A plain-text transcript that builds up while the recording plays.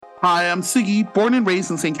Hi, I'm Siggy, born and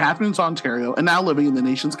raised in St. Catharines, Ontario, and now living in the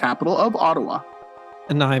nation's capital of Ottawa.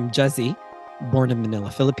 And I'm Jezzie, born in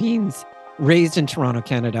Manila, Philippines, raised in Toronto,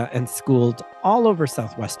 Canada, and schooled all over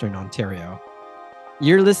southwestern Ontario.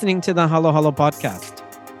 You're listening to the Halo Halo podcast,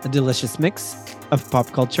 a delicious mix of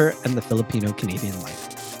pop culture and the Filipino-Canadian life.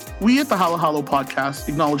 We at the Halo Halo podcast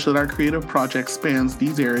acknowledge that our creative project spans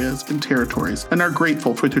these areas and territories and are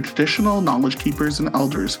grateful for the traditional knowledge keepers and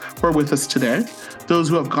elders who are with us today, those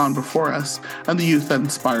who have gone before us, and the youth that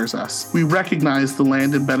inspires us. We recognize the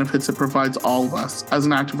land and benefits it provides all of us as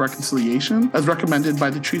an act of reconciliation, as recommended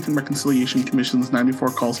by the Truth and Reconciliation Commission's 94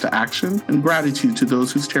 calls to action, and gratitude to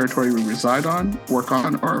those whose territory we reside on, work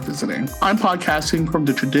on, or are visiting. I'm podcasting from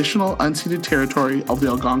the traditional unceded territory of the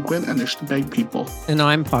Algonquin and Anishinaabe people. And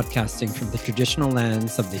I'm podcasting from the traditional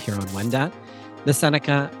lands of the Huron-Wendat, the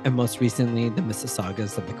Seneca, and most recently, the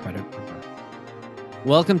Mississaugas of the Credit River.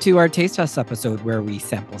 Welcome to our Taste Test episode where we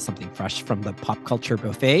sample something fresh from the pop culture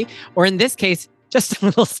buffet, or in this case, just a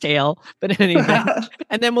little stale, but anyway,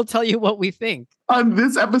 and then we'll tell you what we think. On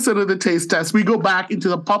this episode of the Taste Test, we go back into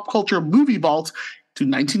the pop culture movie vault to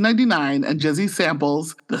 1999 and Jezzie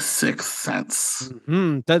samples The Sixth Sense.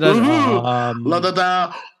 La-da-da.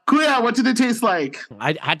 Kuya, what did it taste like?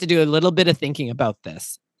 I had to do a little bit of thinking about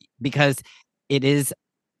this because it is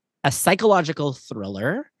a psychological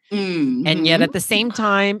thriller. Mm-hmm. And yet at the same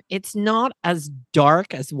time, it's not as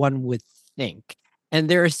dark as one would think. And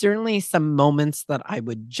there are certainly some moments that I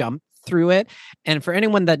would jump through it. And for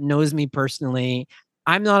anyone that knows me personally,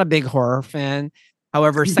 I'm not a big horror fan.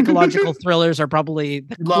 However, psychological thrillers are probably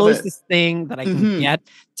the closest thing that I can get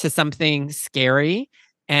to something scary.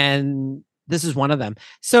 And this is one of them.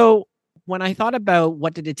 So when I thought about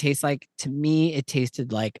what did it taste like, to me, it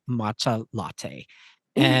tasted like matcha latte.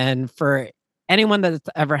 And for anyone that's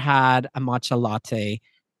ever had a matcha latte,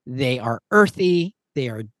 they are earthy, they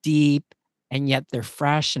are deep, and yet they're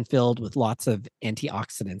fresh and filled with lots of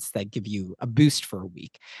antioxidants that give you a boost for a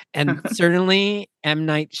week. And certainly M.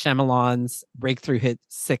 Night Shyamalan's breakthrough hit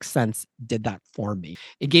Sixth Sense did that for me.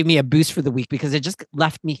 It gave me a boost for the week because it just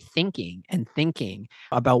left me thinking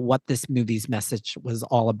about what this movie's message was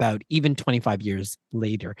all about, even 25 years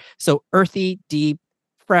later. So earthy, deep,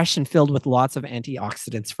 fresh, and filled with lots of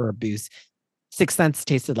antioxidants for a boost. Sixth Sense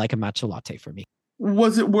tasted like a matcha latte for me.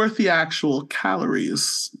 Was it worth the actual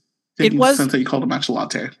calories? It was. Sense that you called a matcha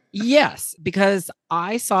latte. Yes, because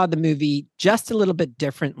I saw the movie just a little bit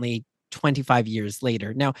differently 25 years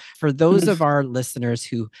later. Now, for those of our listeners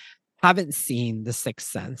who haven't seen The Sixth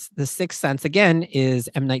Sense again is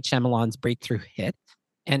M. Night Shyamalan's breakthrough hit.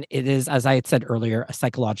 And it is, as I had said earlier, a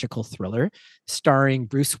psychological thriller starring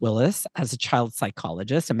Bruce Willis as a child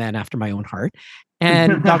psychologist, a man after my own heart,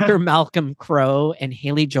 and Dr. Malcolm Crowe and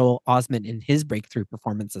Hayley Joel Osment in his breakthrough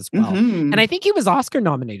performance as well. And I think he was Oscar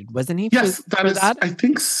nominated, wasn't he? Yes, that? I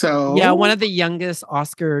think so. Yeah, one of the youngest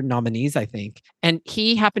Oscar nominees, I think. And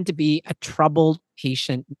he happened to be a troubled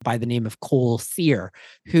patient by the name of Cole Seer,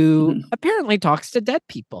 who apparently talks to dead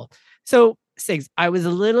people. So, Sigs, I was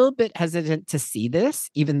a little bit hesitant to see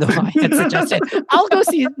this, even though I had suggested, I'll go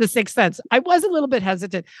see The Sixth Sense. I was a little bit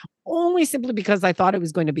hesitant, only simply because I thought it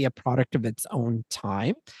was going to be a product of its own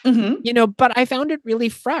time, but I found it really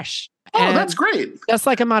fresh. Oh, that's great. Just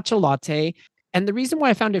like a matcha latte. And the reason why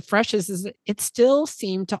I found it fresh is it still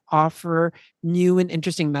seemed to offer new and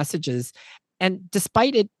interesting messages. And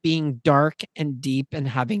despite it being dark and deep and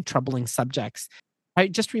having troubling subjects, I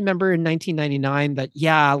just remember in 1999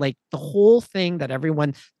 that, like the whole thing that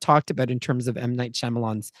everyone talked about in terms of M. Night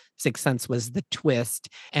Shyamalan's Sixth Sense was the twist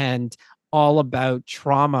and all about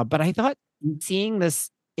trauma. But I thought seeing this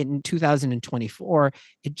in 2024,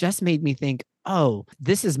 it just made me think, oh,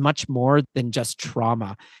 this is much more than just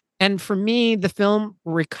trauma. And for me, the film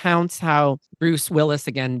recounts how Bruce Willis,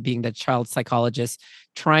 again, being the child psychologist,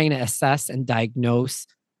 trying to assess and diagnose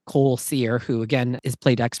Cole Seer, who again is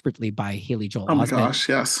played expertly by Hayley Joel Osment. Oh my gosh,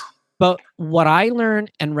 yes. But what I learn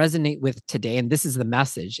and resonate with today, and this is the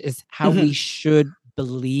message, is how we should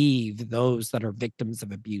believe those that are victims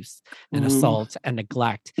of abuse and assault and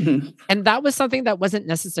neglect. And that was something that wasn't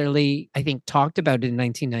necessarily, I think, talked about in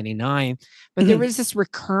 1999, but there was this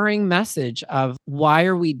recurring message of why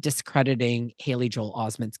are we discrediting Hayley Joel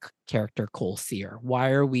Osment's character, Cole Seer?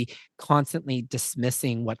 Why are we constantly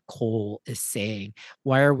dismissing what Cole is saying?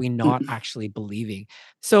 Why are we not actually believing?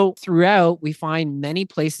 So throughout, we find many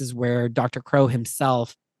places where Dr. Crowe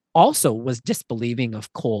himself also was disbelieving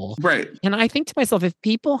of Cole. Right. And I think to myself, if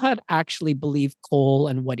people had actually believed Cole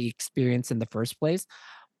and what he experienced in the first place,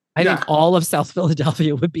 I think all of South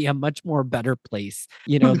Philadelphia would be a much more better place,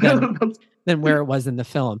 than where it was in the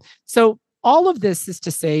film. So all of this is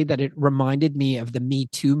to say that it reminded me of the Me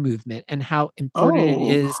Too movement and how important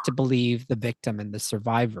it is to believe the victim and the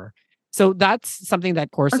survivor. So that's something that,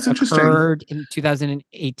 of course, occurred in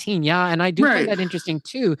 2018. Yeah. And I do find that interesting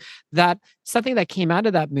too, that something that came out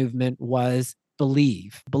of that movement was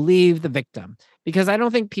believe the victim, because I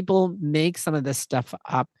don't think people make some of this stuff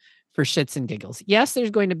up for shits and giggles. Yes, there's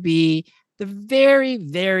going to be the very,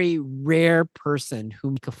 very rare person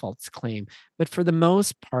who make a false claim, but for the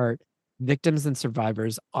most part, victims and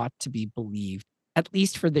survivors ought to be believed, at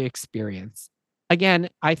least for their experience. Again,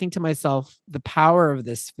 I think to myself, the power of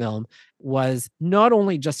this film was not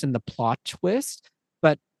only just in the plot twist,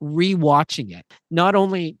 but rewatching it, not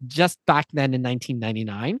only just back then in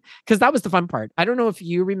 1999, because that was the fun part. I don't know if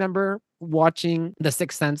you remember watching The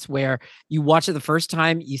Sixth Sense, where you watch it the first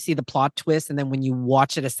time, you see the plot twist, and then when you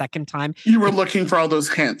watch it a second time, you were looking for all those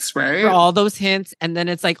hints, right? For all those hints, and then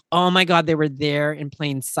it's like, oh my God, they were there in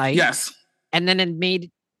plain sight. Yes. And then it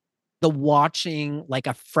made the watching like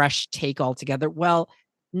a fresh take altogether. Well,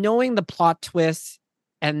 knowing the plot twists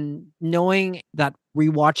and knowing that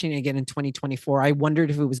rewatching again in 2024, I wondered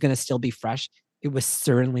if it was going to still be fresh. It was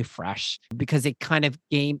certainly fresh, because it kind of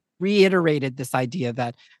reiterated this idea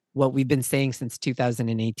that what we've been saying since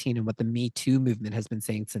 2018 and what the Me Too movement has been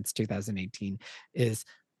saying since 2018 is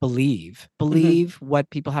believe what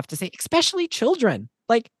people have to say, especially children.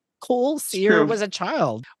 Like, Cole Seer was a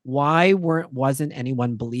child. Why wasn't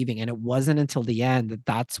anyone believing? And it wasn't until the end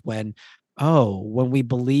that's when, when we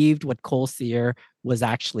believed what Cole Seer was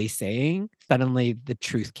actually saying, suddenly the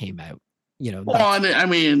truth came out. I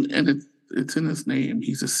mean, and it's in his name.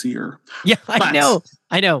 He's a seer. Yeah, I know.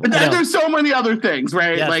 But then there's so many other things,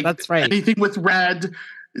 right? Yes, like that's right. Anything with red,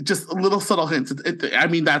 just little subtle hints. I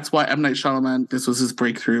mean, that's why M. Night Shyamalan, this was his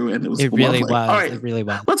breakthrough, and it was really was. All right, it really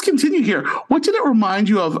was. Let's continue here. What did it remind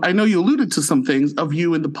you of? I know you alluded to some things of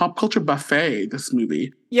you in the pop culture buffet, this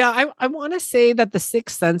movie. Yeah, I want to say that The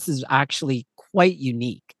Sixth Sense is actually quite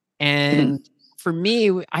unique. And for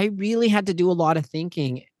me, I really had to do a lot of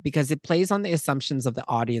thinking, because it plays on the assumptions of the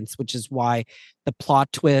audience, which is why the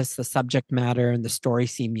plot twists, the subject matter, and the story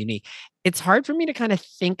seem unique. It's hard for me to kind of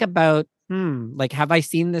think about, like, have I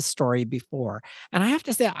seen this story before? And I have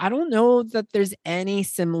to say, I don't know that there's any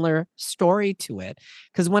similar story to it.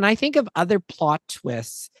 Because when I think of other plot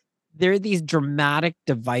twists, there are these dramatic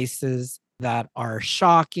devices that are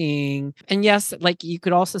shocking. And yes, like, you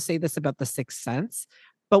could also say this about The Sixth Sense.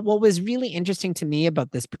 But what was really interesting to me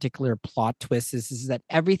about this particular plot twist is that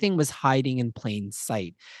everything was hiding in plain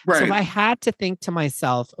sight. Right. So if I had to think to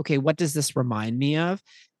myself, okay, what does this remind me of?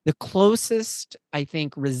 The closest, I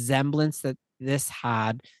think, resemblance that this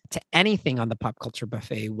had to anything on the pop culture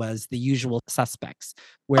buffet was The Usual Suspects,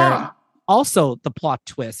 where also the plot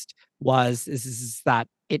twist is that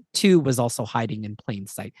it too was also hiding in plain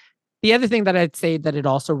sight. The other thing that I'd say that it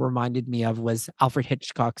also reminded me of was Alfred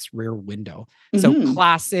Hitchcock's Rear Window. So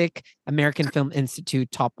classic American Film Institute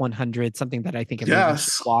Top 100, something that I think everyone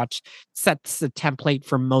should watch, sets the template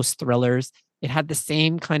for most thrillers. It had the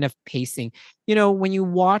same kind of pacing. When you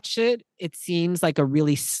watch it, it seems like a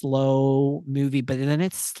really slow movie, but then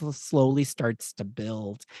it slowly starts to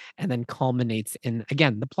build and then culminates in,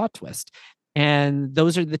 again, the plot twist. And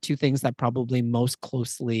those are the two things that probably most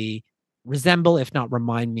closely resemble, if not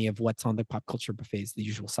remind me, of what's on the pop culture buffets, The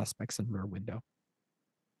Usual Suspects and Rear Window.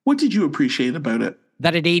 What did you appreciate about it?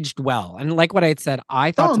 That it aged well. And like what I had said,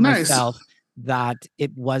 I thought myself that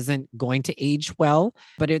it wasn't going to age well,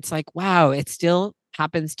 but it's like, wow, it still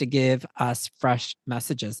happens to give us fresh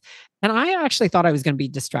messages. And I actually thought I was going to be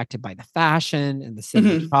distracted by the fashion and the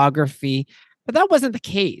cinematography, but that wasn't the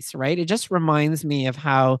case, right? It just reminds me of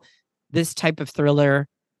how this type of thriller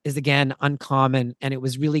is, again, uncommon, and it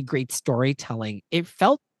was really great storytelling. It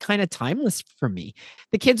felt kind of timeless for me.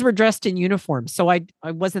 The kids were dressed in uniform, so I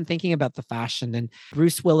wasn't thinking about the fashion. And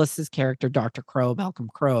Bruce Willis's character, Dr. Crowe, Malcolm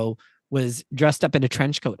Crowe, was dressed up in a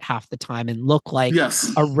trench coat half the time and looked like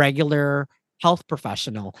a regular health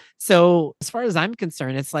professional. So as far as I'm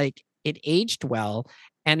concerned, it's like it aged well,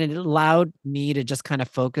 and it allowed me to just kind of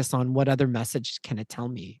focus on what other message can it tell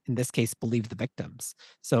me? In this case, believe the victims.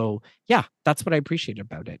 So yeah, that's what I appreciate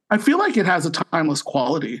about it. I feel like it has a timeless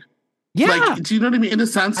quality. Yeah. Like, do you know what I mean? In a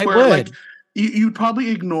sense where like you'd probably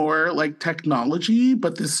ignore like technology,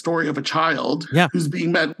 but this story of a child who's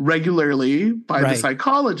being met regularly by the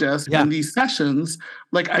psychologist in these sessions,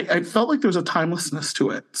 like I felt like there was a timelessness to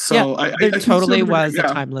it. So there totally was a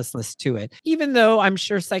timelessness to it. Even though I'm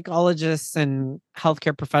sure psychologists and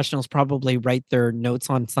healthcare professionals probably write their notes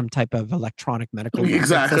on some type of electronic medical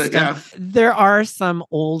system. Yeah. There are some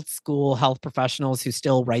old school health professionals who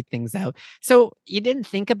still write things out. So you didn't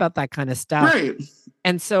think about that kind of stuff. Right.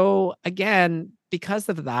 And so again, because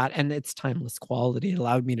of that and its timeless quality, it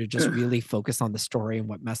allowed me to just really focus on the story and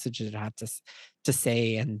what message it had to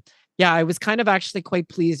say. And yeah, I was kind of actually quite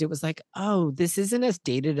pleased. It was like, oh, this isn't as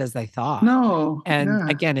dated as I thought. No. And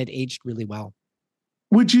again, it aged really well.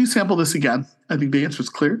 Would you sample this again? I think the answer is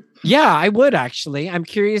clear. Yeah, I would actually. I'm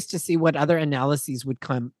curious to see what other analyses would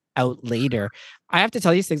come out later. I have to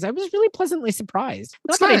tell you things. I was really pleasantly surprised.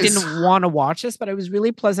 Not that I didn't want to watch this, but I was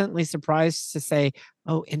really pleasantly surprised to say,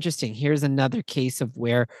 oh, interesting. Here's another case of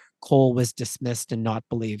where Cole was dismissed and not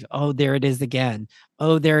believed. Oh, there it is again.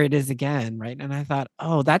 Oh, there it is again. Right. And I thought,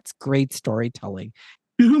 oh, that's great storytelling.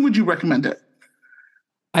 To whom would you recommend it?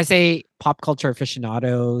 I say pop culture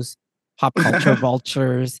aficionados, pop culture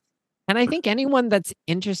vultures. And I think anyone that's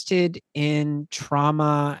interested in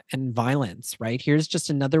trauma and violence, right? Here's just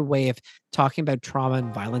another way of talking about trauma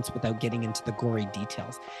and violence without getting into the gory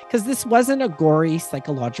details. Because this wasn't a gory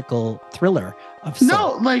psychological thriller of sorts.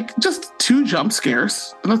 No, like just 2 jump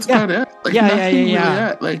scares. And that's about it. Like nothing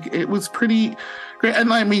really. Like it was pretty great.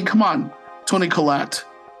 And I mean, come on, Toni Collette.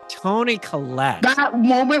 Toni Collette. That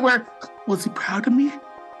moment where, was he proud of me?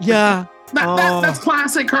 Yeah. That's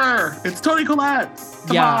classic her. It's Toni Collette.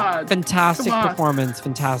 Come on. Fantastic performance.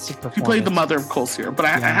 Fantastic performance. She played the mother of Cole Seer, but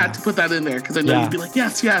I had to put that in there because I know you'd be like,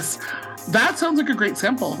 yes. That sounds like a great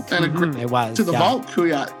sample and a great it was, to the vault,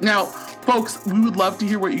 Kuya. Now, folks, we would love to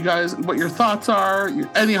hear what your thoughts are.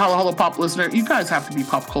 Any Halo Halo Pop listener, you guys have to be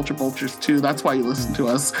pop culture vultures too. That's why you listen to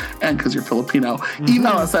us, and because you're Filipino.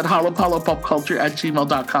 Email us at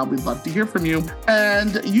halohalopopculture@gmail.com. We'd love to hear from you.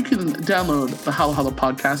 And you can download the Halo Halo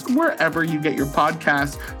podcast wherever you get your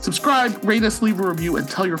podcasts. Subscribe, rate us, leave a review, and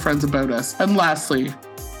tell your friends about us. And lastly,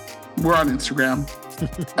 we're on Instagram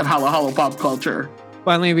at Halo Halo Pop Culture.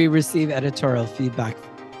 Finally, we receive editorial feedback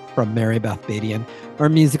from Mary Beth Badian. Our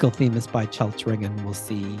musical theme is by Cheltring, and we'll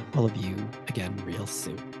see all of you again real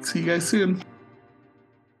soon. See you guys soon.